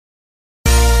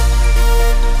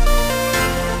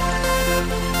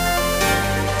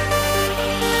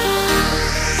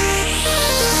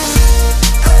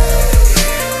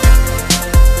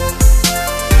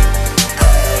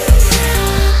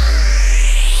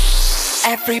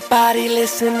Everybody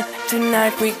listen,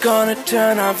 tonight we're gonna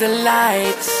turn off the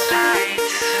lights.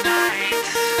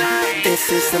 This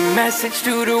is a message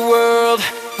to the world.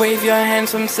 Wave your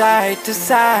hands from side to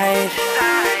side.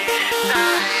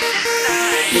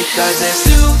 Because there's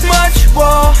too much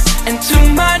war and too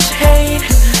much hate.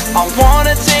 I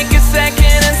wanna take a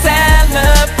second and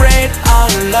celebrate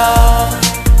our love,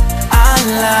 our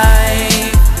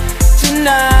life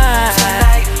tonight.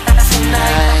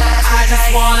 I just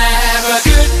wanna have a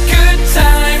good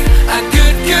time, a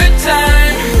good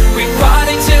time. We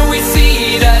party till we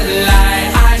see the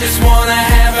light. I just wanna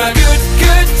have a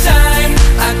good time,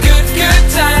 a good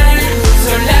time.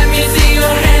 So let me see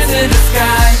your hands in the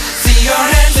sky, see your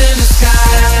hands in the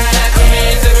sky. Clap your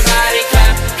hands, everybody,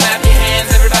 clap, clap your hands,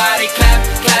 everybody, clap,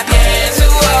 clap your hands.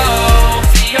 Whoa,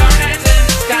 see your hands in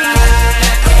the sky.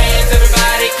 Clap your hands,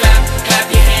 everybody, clap, clap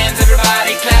your hands,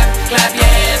 everybody, clap, clap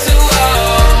your hands.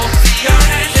 Whoa, see your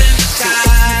hands in the sky.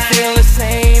 So if you feel the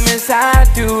same as I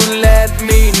do, let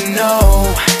me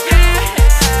know.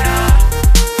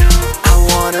 I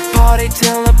wanna party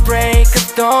till the break of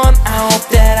dawn. I hope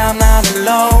that I'm not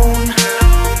alone.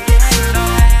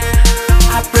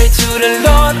 I pray to the Lord